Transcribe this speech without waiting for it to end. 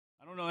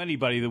know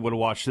anybody that would have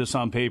watched this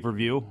on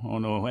pay-per-view. I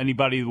don't know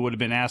anybody that would have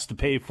been asked to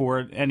pay for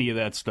it, any of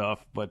that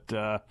stuff. But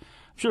I'm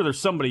sure there's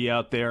somebody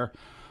out there.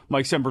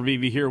 Mike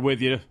Sempervive here with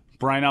you.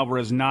 Brian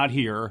Alvarez not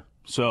here.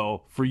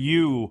 So for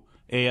you,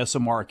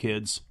 ASMR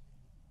kids,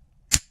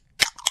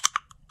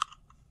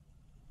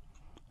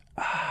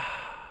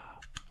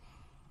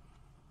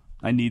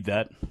 I need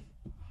that.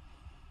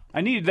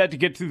 I needed that to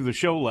get through the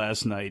show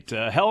last night.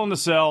 Hell in a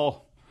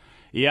Cell.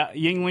 Yeah,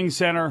 Yuengling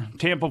Center,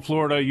 Tampa,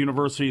 Florida,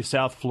 University of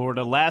South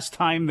Florida. Last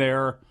time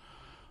there,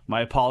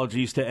 my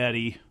apologies to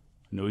Eddie.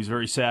 I know he's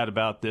very sad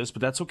about this,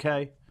 but that's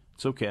okay.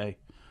 It's okay.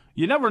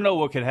 You never know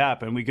what could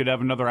happen. We could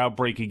have another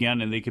outbreak again,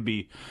 and they could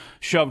be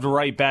shoved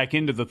right back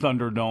into the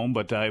Thunderdome,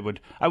 but I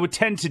would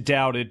tend to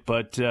doubt it,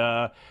 but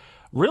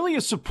really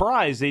a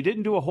surprise. They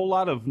didn't do a whole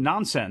lot of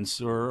nonsense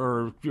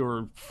or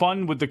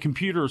fun with the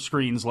computer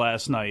screens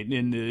last night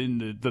in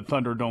the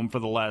Thunderdome for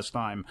the last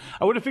time.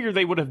 I would have figured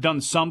they would have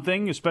done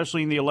something,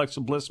 especially in the Alexa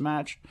Bliss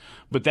match,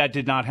 but that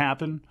did not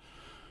happen.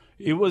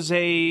 It was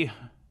an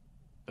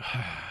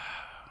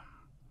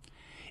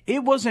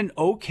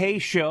okay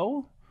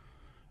show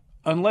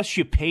unless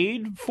you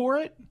paid for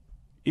it.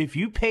 If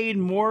you paid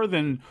more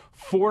than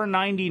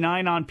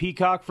 $4.99 on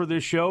Peacock for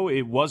this show,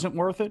 it wasn't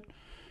worth it.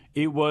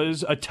 It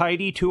was a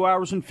tidy 2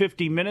 hours and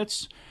 50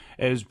 minutes,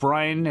 as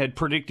Brian had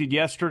predicted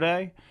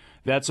yesterday.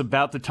 That's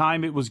about the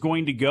time it was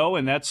going to go,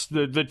 and that's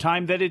the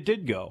time that it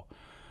did go.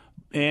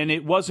 And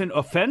it wasn't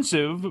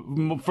offensive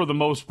for the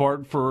most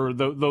part for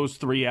those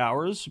 3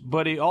 hours,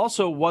 but it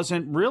also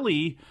wasn't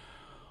really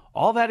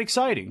all that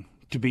exciting,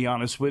 to be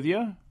honest with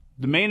you.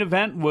 The main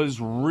event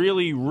was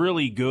really,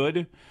 really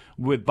good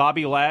with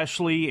Bobby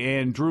Lashley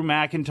and Drew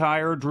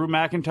McIntyre. Drew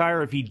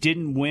McIntyre, if he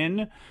didn't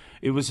win,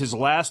 it was his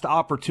last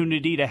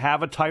opportunity to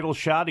have a title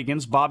shot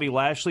against Bobby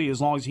Lashley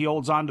as long as he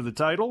holds on to the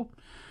title.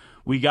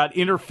 We got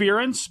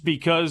interference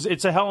because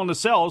it's a Hell in a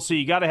Cell, so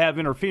you got to have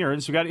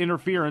interference. We got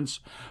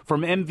interference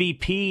from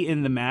MVP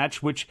in the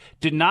match, which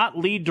did not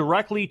lead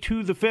directly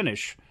to the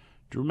finish.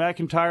 Drew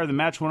McIntyre, the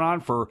match went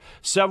on for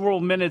several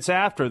minutes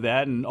after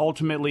that, and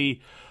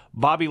ultimately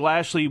Bobby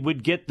Lashley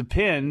would get the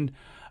pin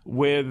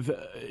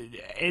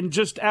and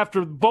just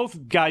after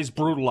both guys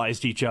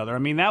brutalized each other. I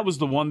mean, that was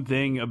the one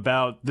thing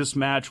about this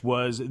match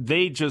was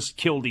they just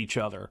killed each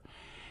other.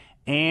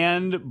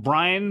 And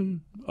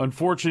Brian,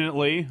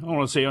 unfortunately, I don't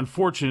want to say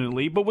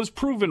unfortunately, but was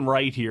proven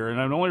right here.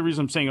 And the only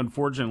reason I'm saying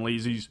unfortunately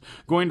is he's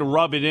going to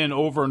rub it in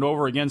over and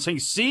over again, saying,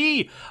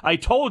 see, I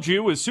told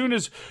you, as soon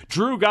as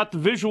Drew got the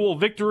visual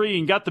victory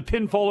and got the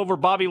pinfall over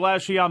Bobby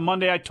Lashley on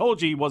Monday, I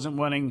told you he wasn't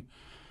winning.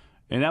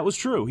 And that was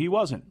true. He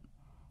wasn't.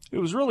 It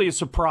was really a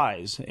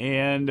surprise,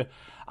 and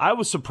I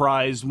was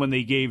surprised when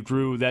they gave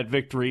Drew that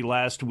victory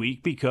last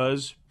week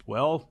because,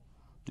 well,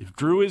 if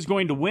Drew is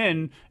going to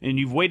win and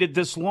you've waited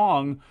this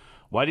long,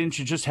 why didn't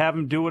you just have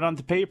him do it on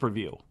the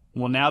pay-per-view?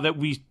 Well, now that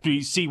we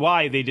see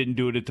why they didn't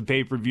do it at the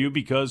pay-per-view,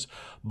 because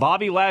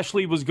Bobby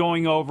Lashley was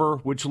going over,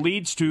 which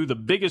leads to the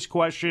biggest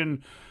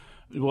question,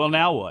 well,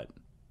 now what?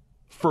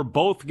 For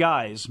both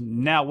guys,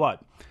 now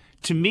what?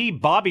 To me,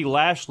 Bobby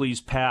Lashley's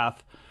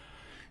path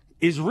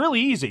is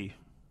really easy.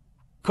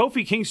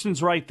 Kofi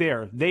Kingston's right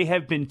there. They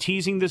have been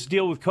teasing this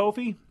deal with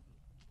Kofi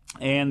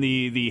and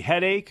the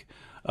headache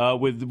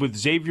with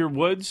Xavier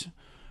Woods.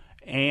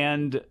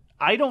 And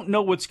I don't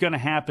know what's going to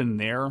happen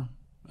there.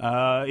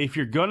 If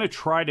you're going to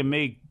try to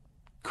make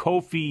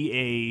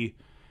Kofi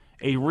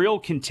a real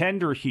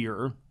contender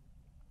here,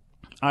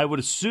 I would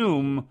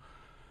assume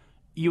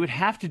you would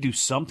have to do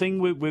something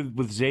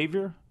with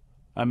Xavier.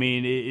 I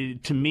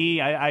mean, to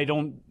me, I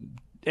don't...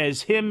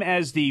 As him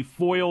as the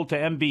foil to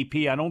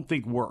MVP, I don't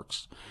think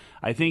works.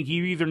 I think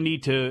you either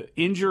need to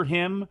injure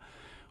him,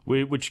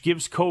 which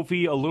gives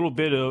Kofi a little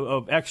bit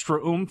of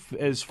extra oomph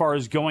as far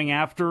as going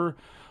after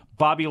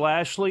Bobby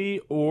Lashley,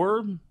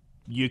 or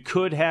you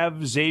could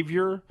have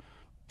Xavier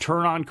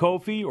turn on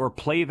Kofi or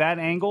play that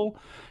angle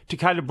to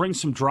kind of bring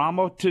some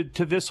drama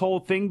to this whole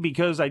thing,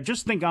 because I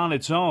just think on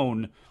its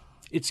own,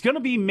 it's going to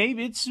be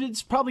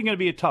it's probably going to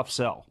be a tough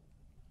sell.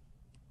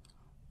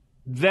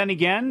 Then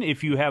again,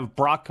 if you have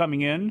Brock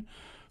coming in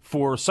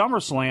for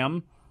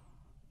SummerSlam,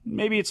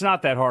 maybe it's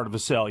not that hard of a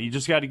sell. You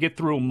just got to get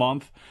through a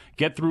month,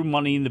 get through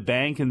Money in the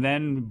Bank, and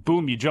then,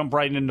 boom, you jump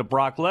right into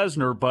Brock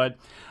Lesnar. But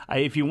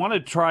if you want to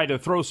try to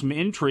throw some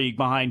intrigue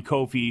behind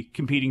Kofi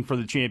competing for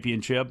the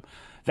championship,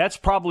 that's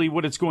probably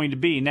what it's going to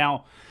be.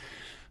 Now,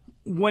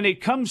 when it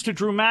comes to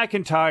Drew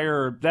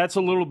McIntyre, that's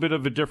a little bit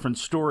of a different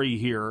story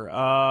here.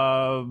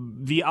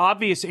 The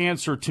obvious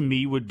answer to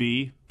me would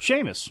be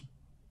Sheamus.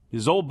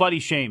 His old buddy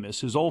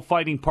Sheamus, his old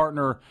fighting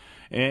partner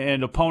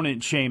and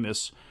opponent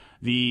Sheamus,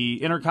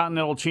 the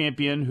Intercontinental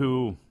Champion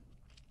who,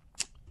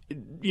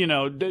 you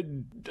know,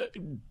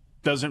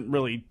 doesn't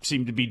really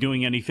seem to be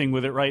doing anything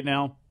with it right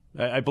now.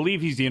 I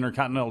believe he's the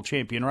Intercontinental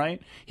Champion,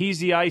 right? He's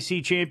the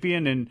IC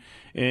Champion,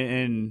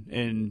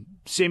 and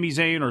Sami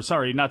Zayn, or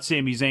sorry, not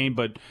Sami Zayn,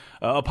 but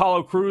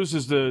Apollo Crews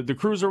is the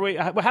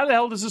Cruiserweight. How the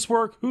hell does this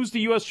work? Who's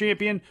the U.S.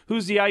 Champion?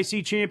 Who's the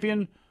IC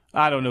Champion?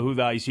 I don't know who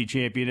the IC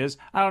champion is.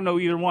 I don't know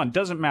either one.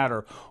 Doesn't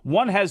matter.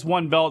 One has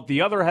one belt. The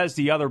other has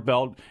the other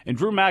belt. And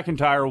Drew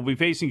McIntyre will be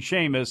facing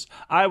Sheamus,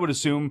 I would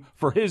assume,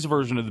 for his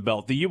version of the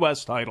belt, the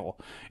U.S. title.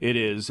 It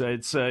is.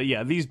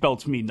 Yeah, these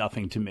belts mean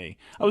nothing to me.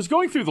 I was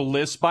going through the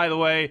list, by the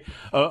way,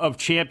 of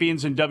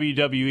champions in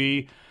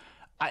WWE.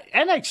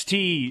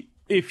 NXT,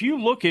 if you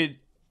look at,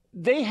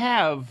 they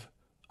have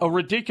a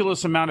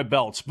ridiculous amount of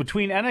belts.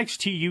 Between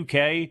NXT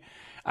UK,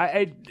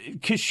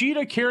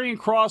 Kushida, Karrion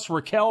Kross,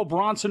 Raquel,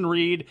 Bronson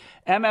Reed,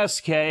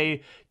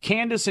 MSK,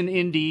 Candice and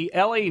Indy,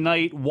 LA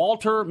Knight,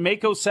 Walter,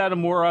 Mako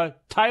Satomura,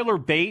 Tyler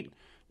Bate.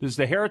 Does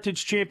the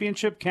Heritage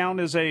Championship count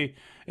as a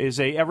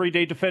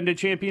everyday defended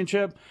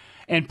championship?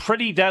 And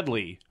Pretty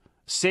Deadly,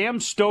 Sam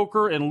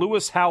Stoker and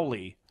Lewis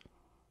Howley.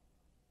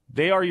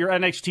 They are your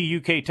NXT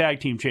UK Tag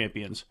Team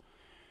Champions.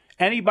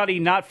 Anybody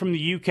not from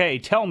the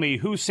UK, tell me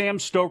who Sam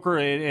Stoker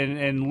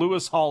and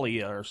Lewis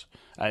Hawley are.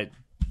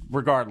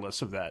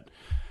 Regardless of that.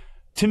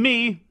 To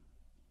me,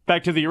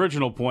 back to the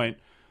original point,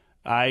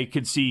 I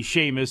could see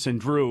Sheamus and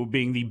Drew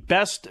being the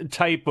best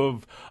type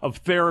of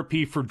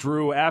therapy for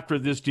Drew after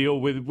this deal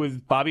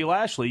with Bobby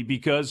Lashley,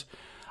 because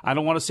I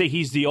don't want to say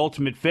he's the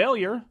ultimate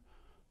failure,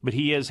 but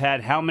he has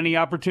had how many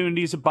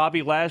opportunities at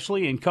Bobby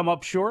Lashley and come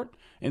up short,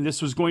 and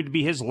this was going to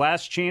be his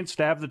last chance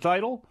to have the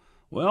title?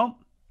 Well,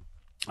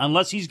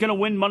 unless he's going to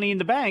win Money in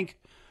the Bank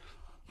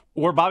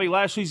or Bobby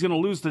Lashley's going to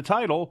lose the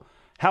title,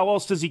 how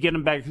else does he get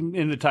him back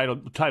in the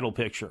title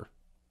picture?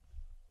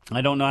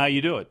 I don't know how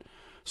you do it.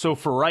 So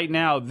for right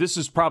now, this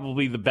is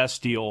probably the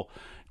best deal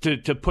to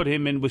put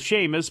him in with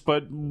Sheamus,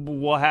 but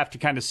we'll have to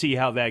kind of see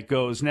how that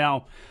goes.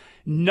 Now,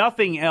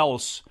 nothing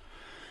else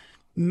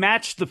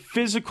matched the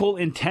physical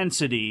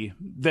intensity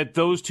that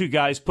those two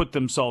guys put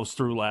themselves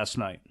through last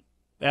night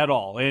at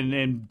all.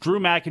 And Drew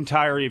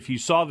McIntyre, if you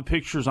saw the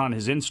pictures on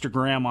his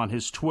Instagram, on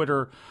his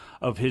Twitter,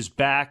 of his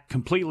back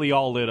completely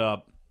all lit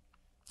up,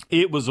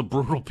 it was a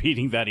brutal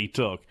beating that he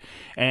took,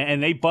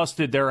 and they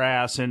busted their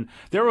ass, and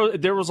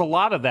there was a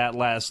lot of that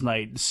last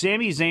night.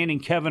 Sami Zayn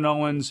and Kevin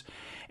Owens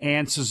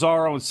and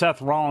Cesaro and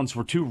Seth Rollins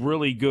were two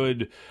really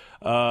good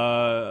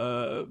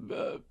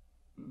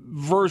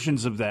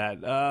versions of that.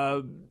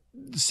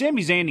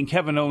 Sami Zayn and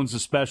Kevin Owens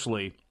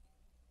especially.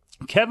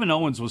 Kevin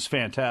Owens was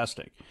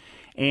fantastic,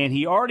 and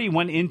he already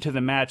went into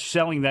the match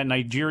selling that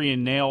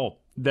Nigerian nail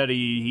that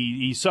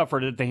he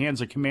suffered at the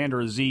hands of Commander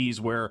Aziz,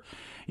 where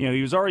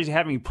he was already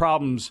having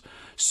problems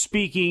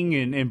speaking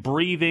and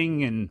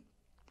breathing and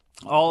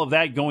all of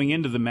that going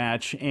into the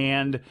match.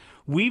 And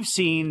we've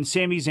seen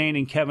Sami Zayn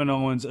and Kevin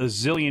Owens a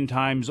zillion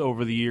times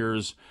over the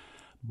years,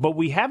 but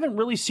we haven't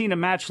really seen a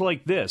match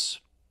like this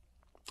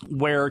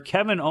where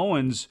Kevin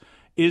Owens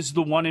is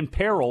the one in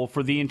peril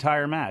for the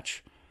entire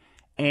match.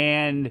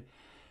 And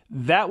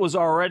that was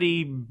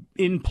already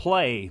in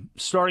play,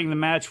 starting the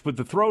match with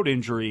the throat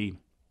injury.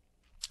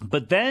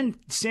 But then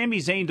Sami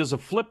Zayn does a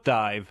flip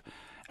dive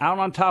out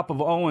on top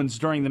of Owens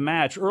during the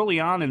match, early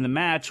on in the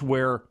match,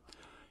 where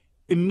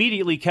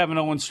immediately Kevin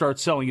Owens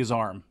starts selling his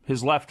arm,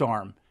 his left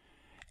arm.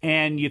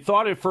 And you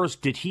thought at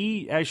first, did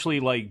he actually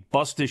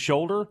bust his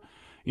shoulder?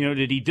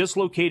 Did he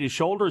dislocate his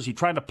shoulder? Is he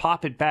trying to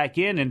pop it back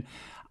in? And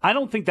I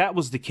don't think that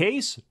was the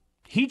case.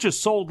 He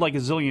just sold like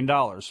 $1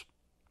 zillion.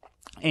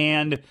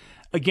 And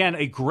again,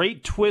 a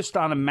great twist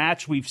on a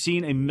match we've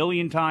seen a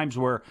million times,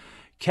 where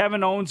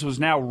Kevin Owens was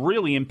now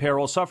really in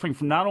peril, suffering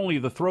from not only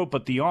the throat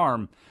but the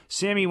arm.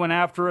 Sami went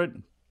after it,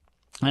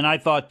 and I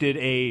thought did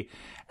a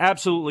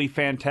absolutely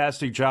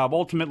fantastic job.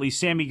 Ultimately,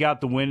 Sami got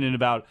the win in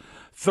about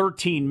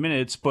 13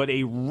 minutes, but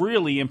a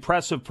really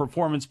impressive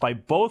performance by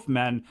both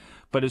men,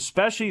 but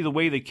especially the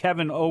way that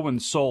Kevin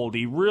Owens sold.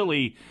 He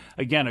really,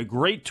 again, a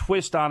great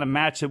twist on a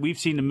match that we've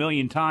seen a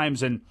million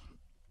times. And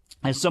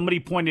as somebody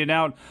pointed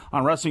out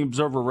on Wrestling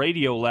Observer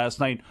Radio last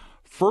night,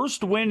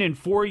 first win in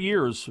 4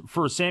 years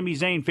for Sami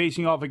Zayn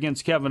facing off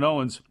against Kevin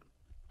Owens.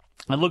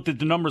 I looked at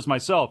the numbers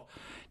myself.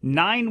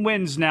 9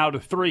 wins now to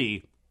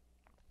 3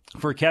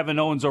 for Kevin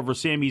Owens over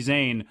Sami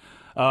Zayn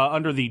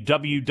under the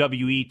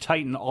WWE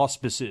Titan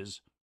auspices.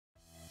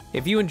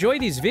 If you enjoy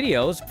these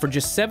videos, for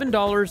just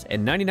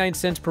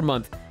 $7.99 per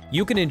month,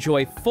 you can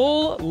enjoy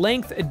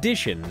full-length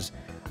editions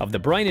of The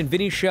Bryan and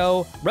Vinny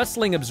Show,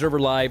 Wrestling Observer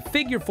Live,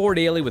 Figure 4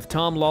 Daily with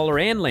Tom Lawler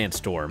and Lance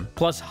Storm,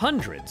 plus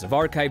hundreds of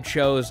archived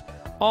shows,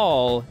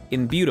 all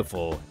in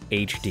beautiful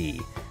HD.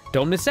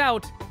 Don't miss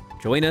out.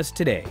 Join us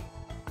today.